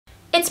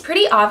It's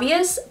pretty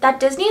obvious that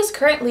Disney is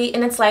currently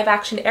in its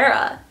live-action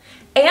era,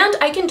 and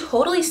I can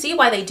totally see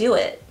why they do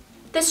it.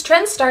 This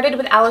trend started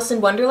with Alice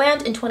in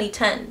Wonderland in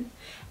 2010,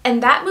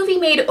 and that movie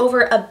made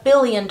over $1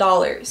 billion.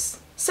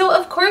 So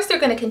of course they're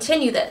going to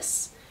continue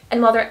this.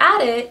 And while they're at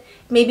it,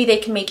 maybe they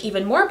can make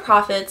even more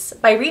profits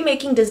by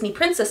remaking Disney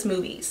princess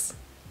movies.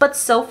 But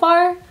so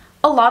far,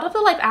 a lot of the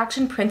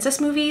live-action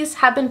princess movies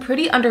have been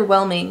pretty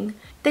underwhelming.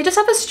 They just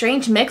have a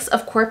strange mix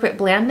of corporate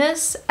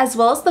blandness as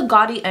well as the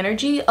gaudy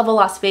energy of a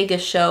Las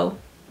Vegas show.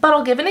 But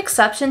I'll give an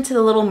exception to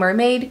The Little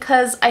Mermaid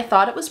because I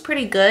thought it was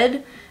pretty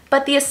good,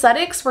 but the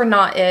aesthetics were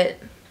not it.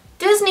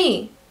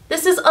 Disney!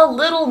 This is a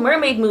Little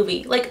Mermaid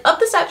movie, like up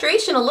the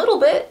saturation a little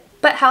bit.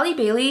 But Halle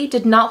Bailey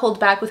did not hold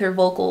back with her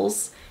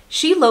vocals.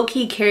 She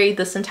low-key carried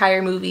this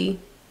entire movie.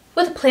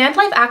 With planned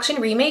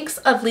live-action remakes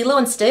of Lilo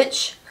and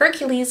Stitch,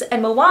 Hercules,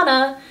 and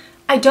Moana,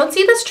 I don't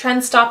see this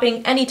trend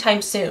stopping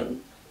anytime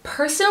soon.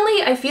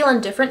 Personally, I feel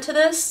indifferent to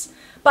this,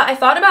 but I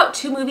thought about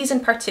two movies in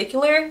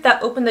particular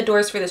that opened the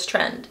doors for this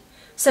trend: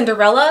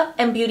 Cinderella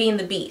and Beauty and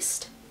the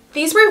Beast.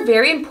 These were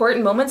very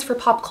important moments for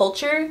pop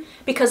culture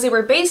because they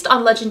were based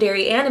on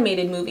legendary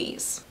animated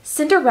movies.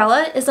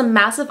 Cinderella is a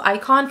massive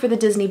icon for the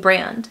Disney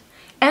brand,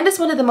 and is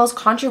one of the most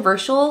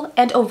controversial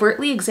and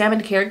overtly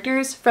examined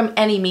characters from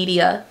any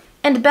media.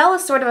 And Belle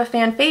is sort of a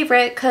fan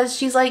favorite because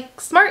she's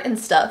like smart and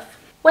stuff.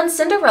 When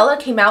Cinderella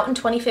came out in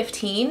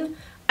 2015,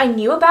 I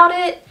knew about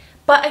it,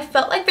 but I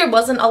felt like there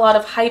wasn't a lot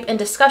of hype and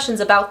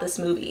discussions about this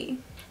movie.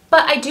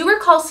 But I do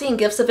recall seeing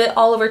gifs of it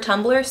all over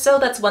Tumblr, so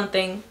that's one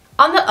thing.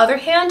 On the other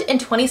hand, in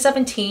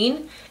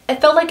 2017,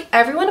 it felt like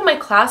everyone in my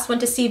class went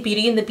to see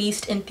Beauty and the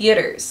Beast in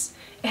theaters.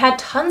 It had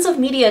tons of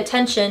media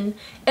attention,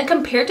 and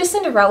compared to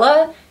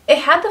Cinderella, it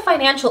had the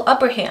financial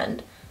upper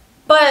hand.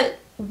 But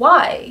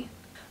why?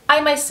 I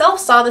myself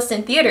saw this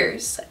in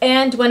theaters,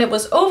 and when it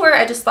was over,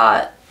 I just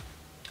thought,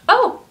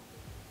 oh,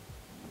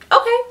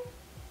 okay.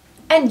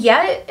 And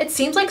yet, it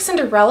seems like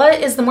Cinderella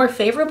is the more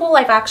favorable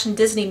live-action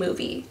Disney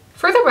movie.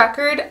 For the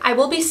record, I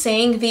will be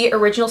saying the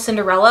original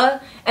Cinderella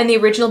and the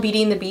original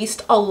Beauty and the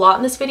Beast a lot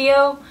in this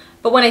video,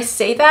 but when I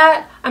say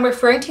that, I'm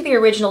referring to the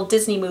original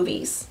Disney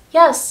movies.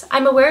 Yes,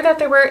 I'm aware that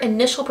there were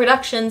initial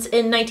productions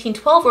in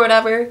 1912 or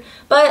whatever,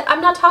 but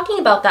I'm not talking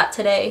about that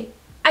today.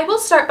 I will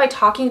start by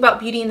talking about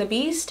Beauty and the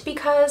Beast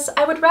because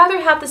I would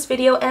rather have this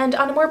video end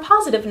on a more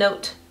positive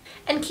note.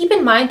 And keep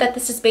in mind that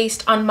this is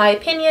based on my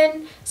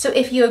opinion, so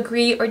if you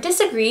agree or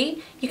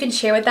disagree, you can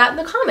share with that in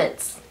the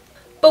comments.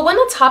 But when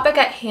the topic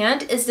at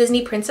hand is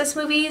Disney princess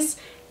movies,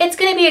 it's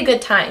gonna be a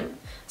good time.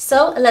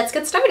 So let's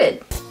get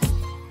started.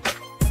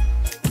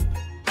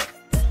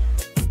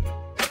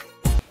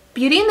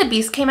 Beauty and the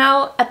Beast came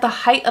out at the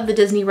height of the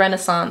Disney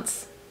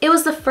Renaissance. It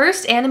was the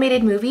first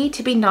animated movie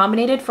to be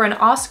nominated for an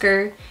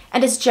Oscar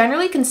and is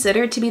generally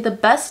considered to be the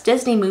best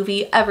Disney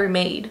movie ever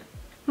made.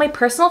 My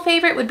personal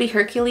favorite would be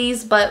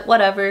Hercules, but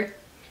whatever.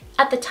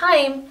 At the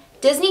time,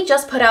 Disney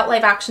just put out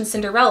live-action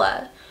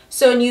Cinderella,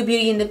 so a new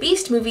Beauty and the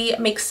Beast movie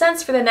makes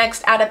sense for the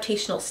next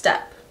adaptational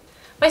step.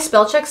 My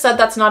spell check said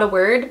that's not a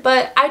word,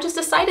 but I just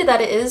decided that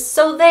it is,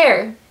 so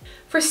there!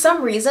 For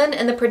some reason,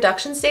 in the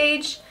production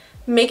stage,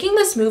 making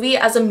this movie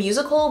as a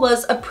musical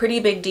was a pretty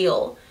big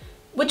deal,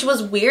 which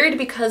was weird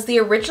because the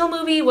original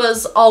movie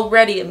was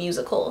already a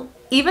musical.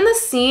 Even the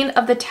scene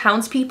of the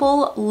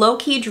townspeople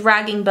low-key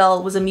dragging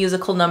Belle was a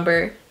musical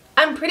number.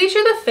 I'm pretty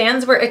sure the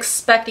fans were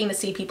expecting to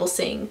see people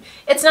sing.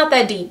 It's not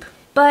that deep.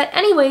 But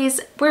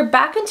anyways, we're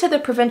back into the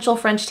provincial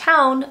French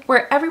town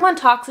where everyone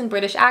talks in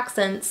British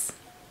accents.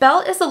 Belle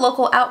is the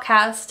local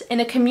outcast in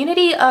a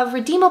community of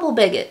redeemable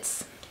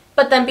bigots.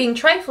 But them being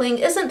trifling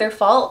isn't their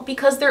fault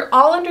because they're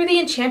all under the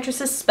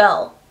Enchantress's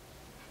spell.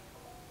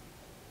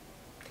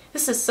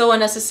 This is so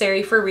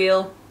unnecessary, for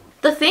real.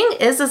 The thing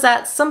is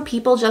that some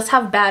people just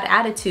have bad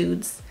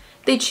attitudes.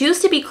 They choose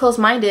to be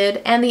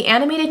close-minded, and the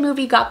animated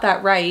movie got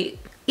that right.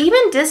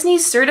 Even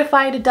Disney's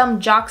certified dumb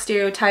jock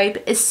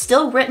stereotype is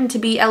still written to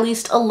be at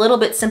least a little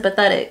bit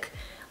sympathetic.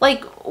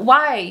 Like,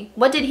 why?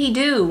 What did he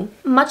do?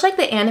 Much like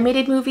the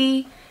animated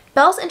movie,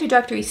 Belle's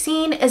introductory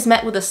scene is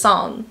met with a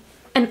song.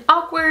 An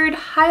awkward,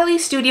 highly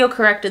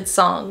studio-corrected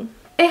song.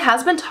 It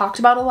has been talked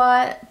about a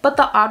lot, but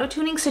the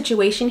auto-tuning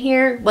situation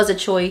here was a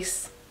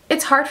choice.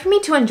 It's hard for me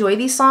to enjoy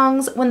these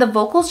songs when the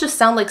vocals just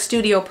sound like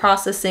studio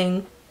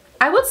processing.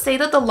 I would say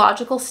that the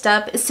logical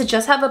step is to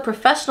just have a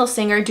professional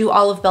singer do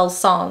all of Belle's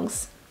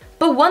songs,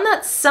 but one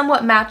that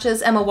somewhat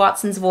matches Emma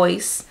Watson's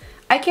voice.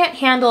 I can't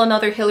handle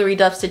another Hilary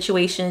Duff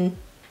situation.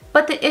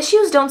 But the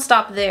issues don't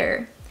stop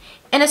there.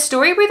 In a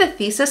story where the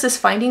thesis is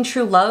finding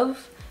true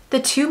love, the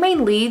two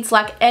main leads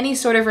lack any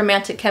sort of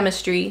romantic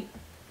chemistry.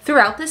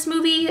 Throughout this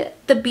movie,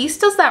 the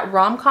Beast does that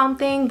rom-com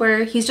thing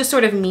where he's just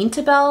sort of mean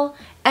to Belle,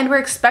 and we're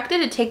expected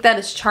to take that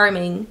as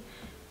charming.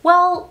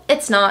 Well,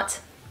 it's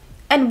not.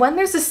 And when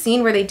there's a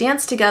scene where they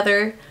dance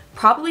together,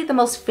 probably the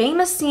most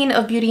famous scene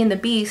of Beauty and the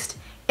Beast,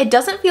 it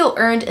doesn't feel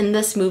earned in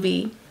this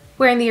movie,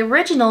 where in the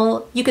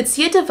original, you could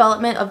see a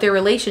development of their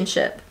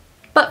relationship.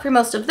 But for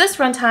most of this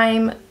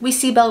runtime, we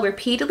see Belle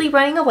repeatedly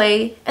running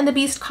away and the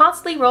Beast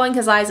constantly rolling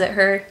his eyes at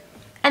her.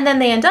 And then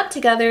they end up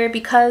together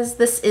because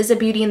this is a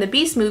Beauty and the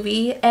Beast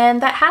movie,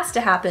 and that has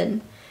to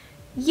happen.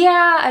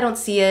 Yeah, I don't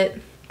see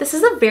it. This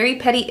is a very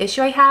petty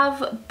issue I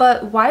have,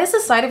 but why is the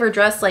side of her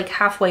dress like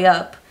halfway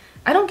up?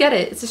 I don't get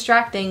it, it's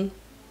distracting.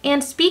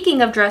 And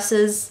speaking of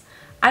dresses,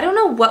 I don't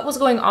know what was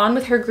going on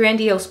with her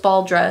grandiose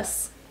ball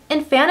dress.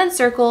 In fan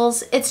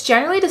circles, it's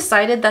generally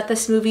decided that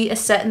this movie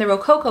is set in the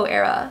Rococo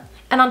era,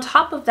 and on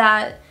top of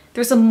that,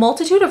 there's a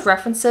multitude of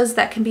references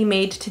that can be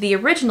made to the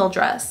original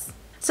dress.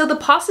 So the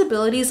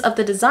possibilities of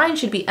the design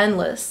should be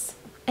endless.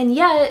 And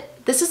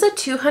yet, this is a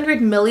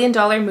 $200 million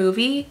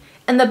movie,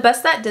 and the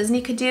best that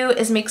Disney could do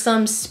is make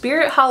some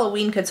Spirit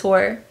Halloween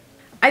couture.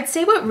 I'd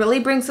say what really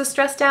brings this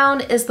dress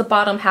down is the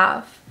bottom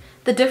half.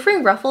 The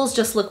differing ruffles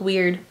just look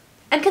weird.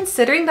 And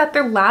considering that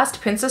their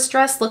last princess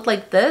dress looked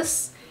like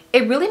this,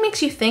 it really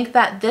makes you think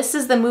that this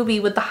is the movie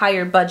with the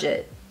higher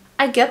budget.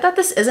 I get that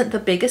this isn't the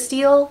biggest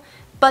deal,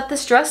 but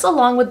this dress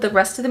along with the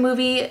rest of the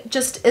movie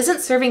just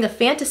isn't serving a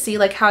fantasy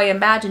like how I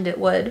imagined it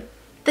would.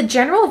 The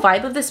general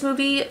vibe of this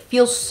movie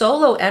feels so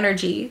low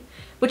energy,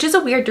 which is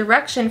a weird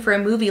direction for a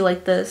movie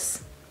like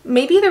this.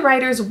 Maybe the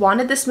writers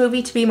wanted this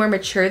movie to be more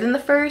mature than the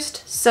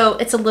first, so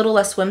it's a little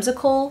less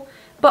whimsical,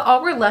 but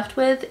all we're left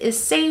with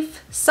is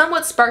safe,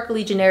 somewhat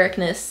sparkly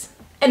genericness.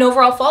 An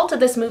overall fault of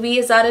this movie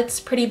is that it's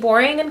pretty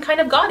boring and kind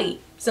of gaudy.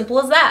 Simple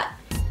as that.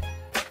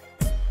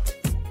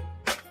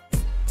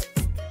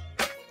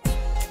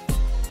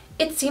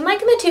 It seemed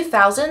like in the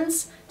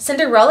 2000s,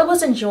 Cinderella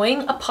was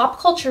enjoying a pop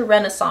culture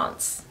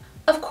renaissance.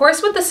 Of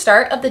course, with the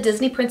start of the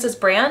Disney Princess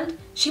brand,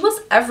 she was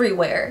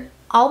everywhere,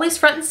 always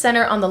front and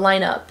center on the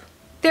lineup.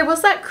 There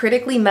was that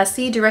critically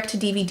messy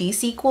direct-to-DVD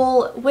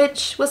sequel,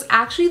 which was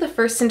actually the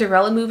first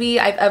Cinderella movie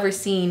I've ever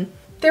seen.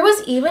 There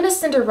was even a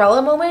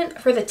Cinderella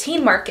moment for the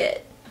teen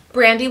market.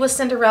 Brandy was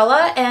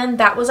Cinderella, and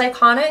that was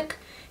iconic.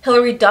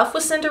 Hilary Duff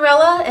was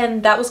Cinderella,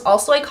 and that was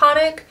also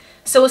iconic.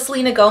 So was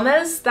Selena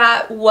Gomez,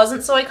 that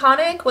wasn't so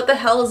iconic. What the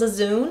hell is a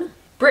Zune?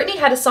 Britney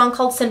had a song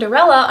called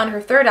Cinderella on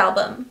her third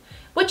album,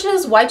 which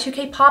is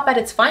Y2K pop at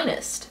its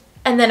finest.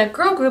 And then a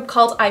girl group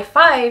called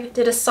I-5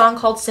 did a song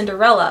called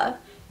Cinderella,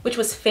 which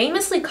was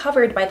famously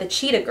covered by the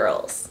Cheetah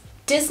Girls.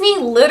 Disney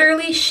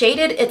literally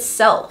shaded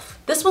itself.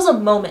 This was a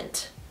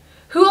moment.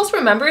 Who else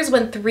remembers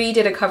when 3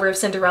 did a cover of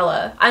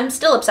Cinderella? I'm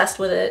still obsessed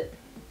with it.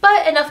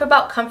 But enough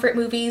about comfort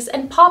movies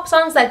and pop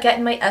songs that get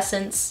in my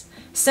essence.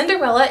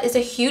 Cinderella is a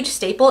huge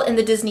staple in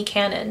the Disney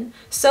canon,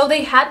 so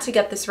they had to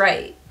get this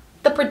right.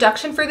 The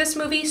production for this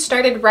movie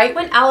started right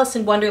when Alice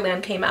in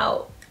Wonderland came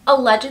out.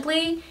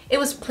 Allegedly, it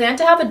was planned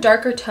to have a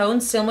darker tone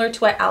similar to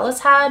what Alice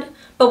had,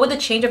 but with a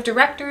change of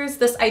directors,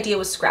 this idea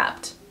was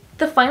scrapped.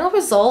 The final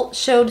result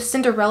showed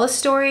Cinderella's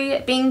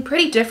story being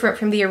pretty different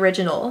from the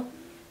original.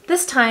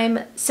 This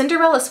time,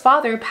 Cinderella's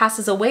father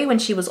passes away when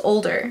she was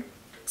older,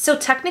 so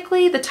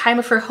technically the time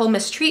of her home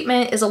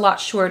mistreatment is a lot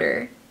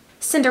shorter.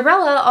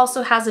 Cinderella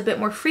also has a bit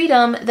more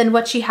freedom than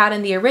what she had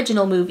in the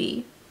original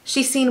movie.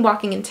 She's seen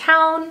walking in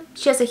town,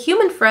 she has a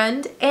human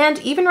friend, and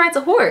even rides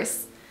a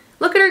horse.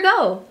 Look at her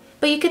go!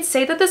 But you could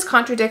say that this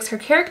contradicts her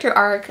character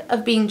arc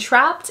of being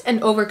trapped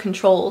and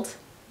over-controlled,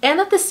 and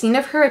that the scene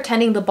of her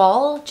attending the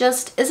ball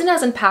just isn't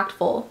as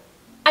impactful.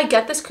 I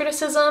get this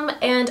criticism,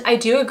 and I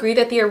do agree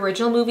that the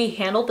original movie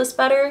handled this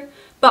better,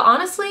 but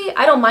honestly,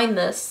 I don't mind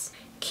this.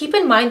 Keep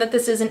in mind that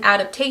this is an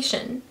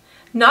adaptation,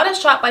 not a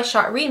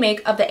shot-by-shot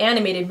remake of the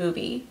animated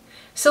movie,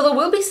 so there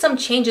will be some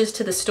changes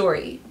to the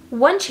story.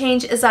 One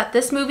change is that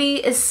this movie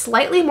is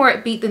slightly more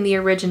upbeat than the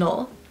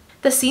original.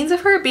 The scenes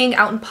of her being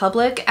out in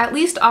public at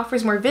least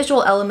offers more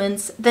visual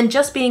elements than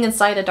just being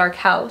inside a dark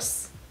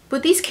house.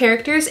 With these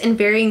characters in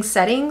varying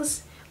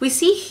settings, we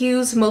see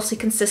hues mostly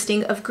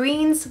consisting of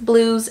greens,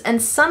 blues,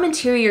 and some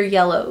interior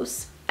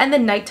yellows, and the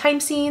nighttime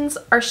scenes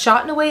are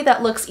shot in a way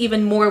that looks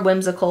even more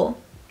whimsical.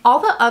 All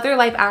the other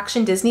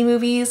live-action Disney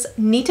movies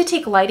need to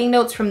take lighting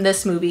notes from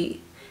this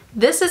movie.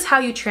 This is how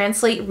you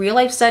translate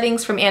real-life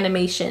settings from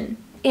animation.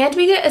 And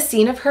we get a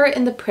scene of her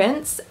and the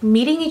prince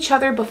meeting each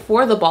other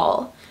before the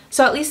ball,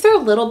 so at least they're a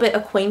little bit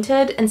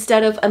acquainted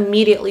instead of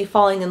immediately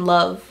falling in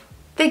love.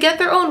 They get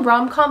their own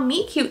rom-com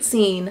meet-cute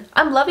scene.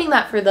 I'm loving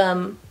that for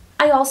them.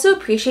 I also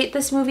appreciate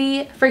this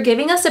movie for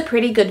giving us a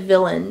pretty good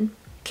villain.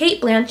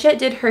 Cate Blanchett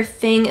did her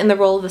thing in the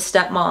role of a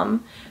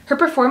stepmom. Her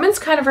performance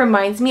kind of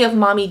reminds me of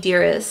Mommy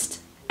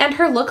Dearest, and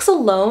her looks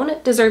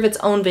alone deserve its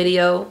own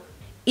video.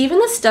 Even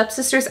the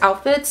stepsisters'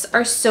 outfits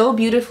are so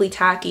beautifully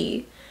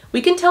tacky.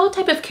 We can tell what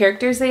type of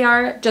characters they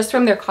are just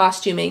from their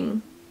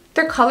costuming.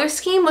 Their color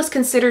scheme was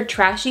considered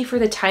trashy for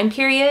the time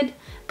period,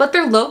 but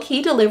they're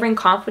low-key delivering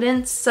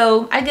confidence,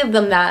 so I give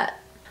them that.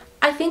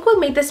 I think what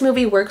made this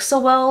movie work so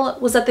well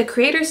was that the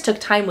creators took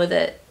time with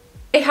it.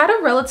 It had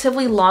a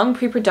relatively long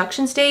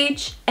pre-production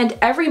stage, and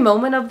every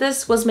moment of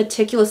this was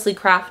meticulously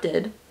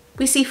crafted.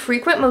 We see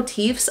frequent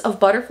motifs of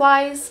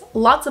butterflies,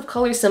 lots of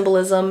color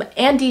symbolism,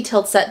 and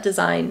detailed set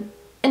design.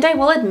 And I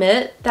will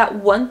admit that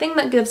one thing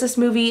that gives this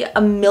movie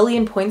a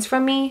million points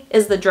from me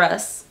is the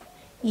dress.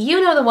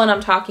 You know the one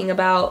I'm talking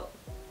about.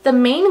 The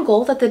main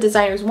goal that the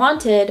designers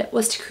wanted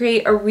was to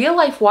create a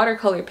real-life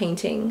watercolor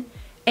painting.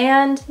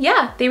 And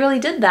yeah, they really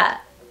did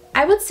that.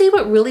 I would say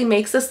what really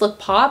makes this look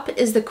pop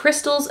is the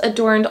crystals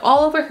adorned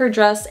all over her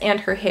dress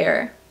and her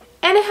hair.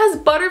 And it has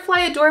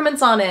butterfly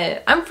adornments on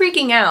it! I'm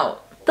freaking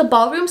out! The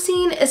ballroom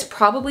scene is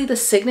probably the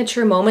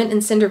signature moment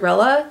in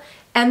Cinderella,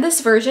 and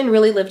this version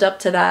really lived up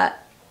to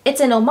that.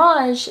 It's an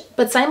homage,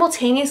 but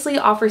simultaneously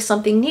offers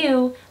something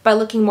new by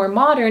looking more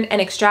modern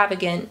and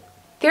extravagant.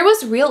 There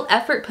was real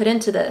effort put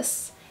into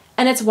this,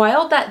 and it's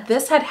wild that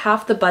this had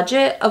half the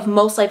budget of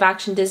most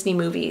live-action Disney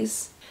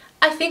movies.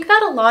 I think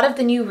that a lot of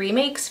the new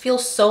remakes feel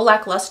so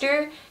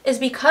lackluster is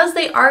because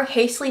they are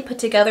hastily put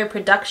together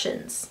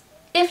productions.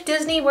 If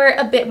Disney were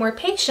a bit more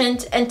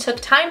patient and took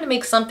time to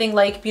make something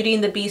like Beauty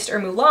and the Beast or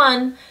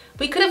Mulan,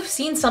 we could have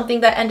seen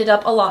something that ended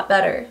up a lot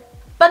better.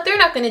 But they're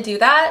not going to do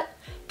that.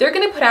 They're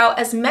going to put out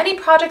as many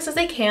projects as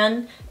they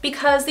can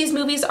because these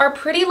movies are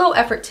pretty low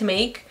effort to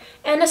make,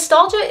 and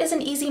nostalgia is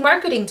an easy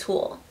marketing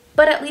tool.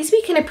 But at least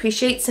we can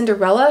appreciate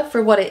Cinderella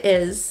for what it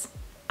is.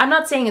 I'm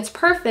not saying it's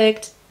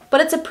perfect,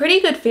 but it's a pretty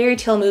good fairy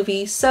tale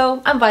movie,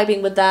 so I'm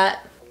vibing with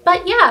that.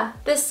 But yeah,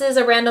 this is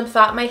a random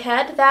thought in my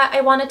head that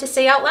I wanted to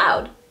say out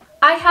loud.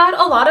 I had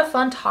a lot of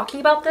fun talking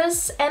about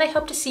this, and I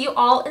hope to see you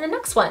all in the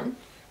next one.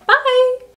 Bye!